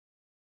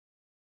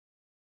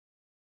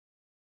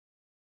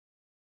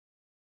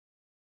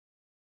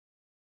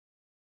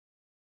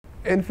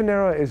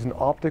Infinera is an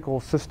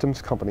optical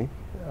systems company,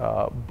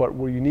 but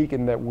we're unique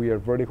in that we are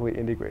vertically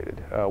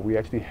integrated. We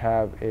actually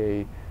have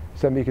a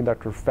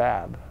semiconductor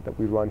fab that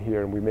we run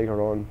here, and we make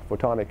our own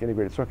photonic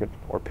integrated circuit,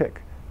 or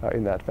PIC,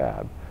 in that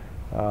fab.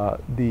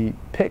 The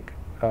PIC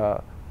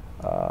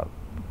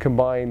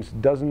combines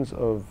dozens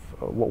of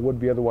what would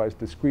be otherwise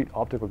discrete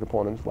optical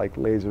components like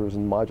lasers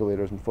and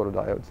modulators and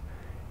photodiodes,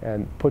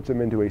 and puts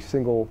them into a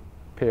single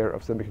pair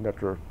of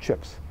semiconductor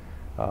chips.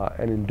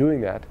 And in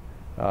doing that,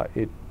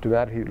 it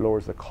dramatically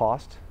lowers the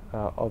cost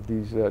of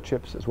these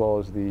chips, as well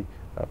as the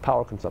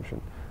power consumption,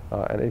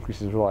 and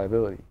increases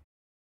reliability.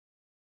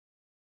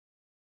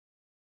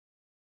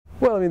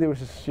 Well, I mean, there was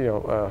just,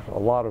 a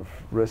lot of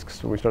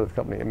risks when we started the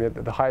company. I mean,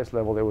 at the highest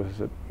level, there was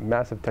a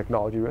massive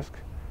technology risk,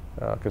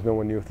 because no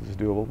one knew if this was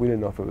doable. We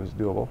didn't know if it was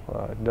doable.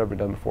 It had never been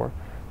done before.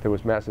 There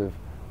was massive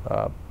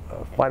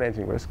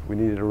financing risk. We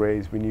needed to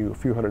raise, we knew, a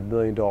few $100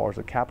 million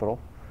of capital.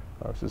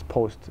 This is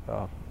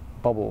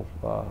post-bubble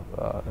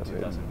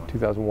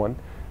 2001.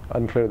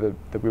 Unclear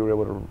that we were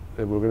going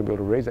to be able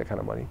to raise that kind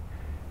of money.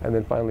 And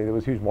then finally, there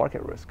was huge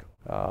market risk.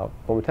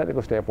 From a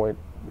technical standpoint,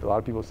 a lot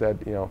of people said,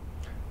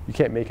 you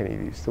can't make any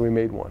of these. So we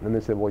made one. And they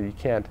said, well, you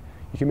can't.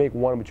 You can make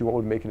one, but you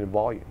won't make it in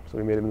volume. So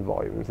we made them in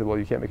volume. And they said, well,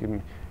 you can't make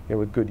them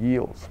with good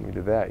yields. And we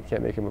did that. You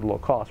can't make them with low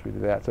cost. We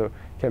did that. So you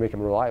can't make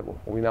them reliable.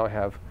 Well, we now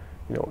have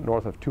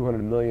north of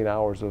 200 million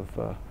hours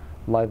of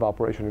live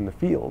operation in the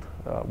field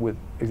with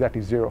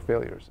exactly 0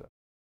 failures.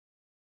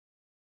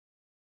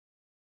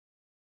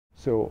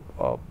 So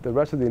the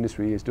rest of the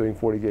industry is doing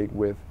 40 gig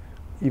with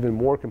even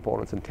more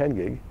components than 10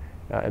 gig.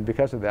 And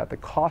because of that, the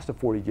cost of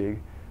 40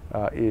 gig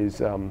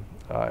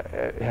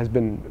has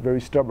been very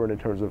stubborn in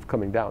terms of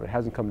coming down. It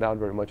hasn't come down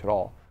very much at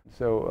all.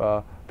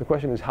 So the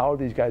question is, how are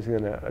these guys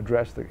going to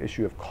address the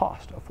issue of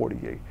cost of 40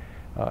 gig?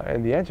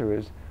 And the answer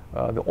is,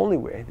 the only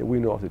way that we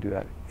know how to do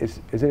that is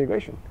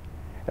integration.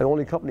 And the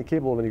only company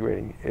capable of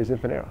integrating is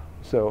Infinera.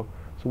 So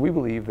we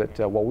believe that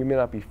while we may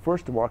not be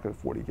first to market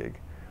with 40 gig,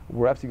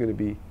 we're actually going to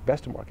be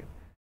best to market.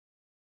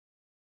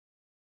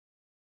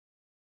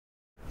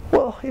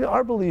 Well,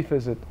 our belief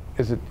is that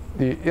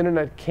the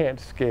internet can't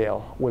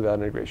scale without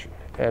integration.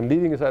 And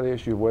leaving aside the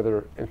issue of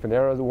whether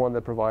Infinera is the one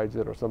that provides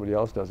it or somebody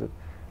else does it,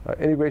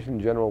 integration in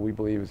general, we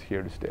believe, is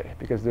here to stay,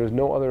 because there's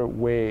no other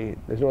way,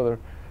 there's no other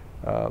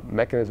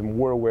mechanism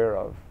we're aware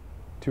of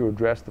to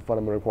address the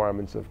fundamental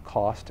requirements of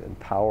cost and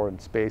power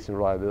and space and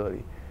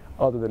reliability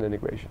other than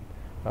integration.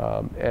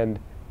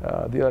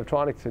 The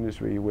electronics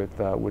industry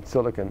with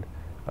silicon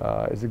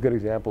is a good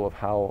example of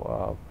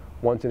how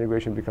once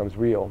integration becomes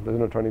real, there's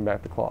no turning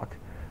back the clock.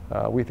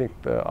 We think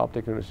the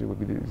optical industry would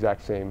be the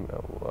exact same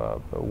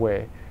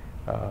way.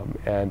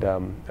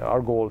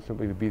 Our goal is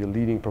simply to be the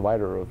leading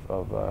provider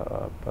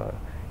of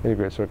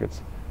integrated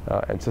circuits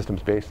and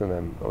systems based on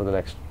them over the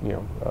next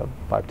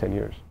 5–10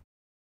 years.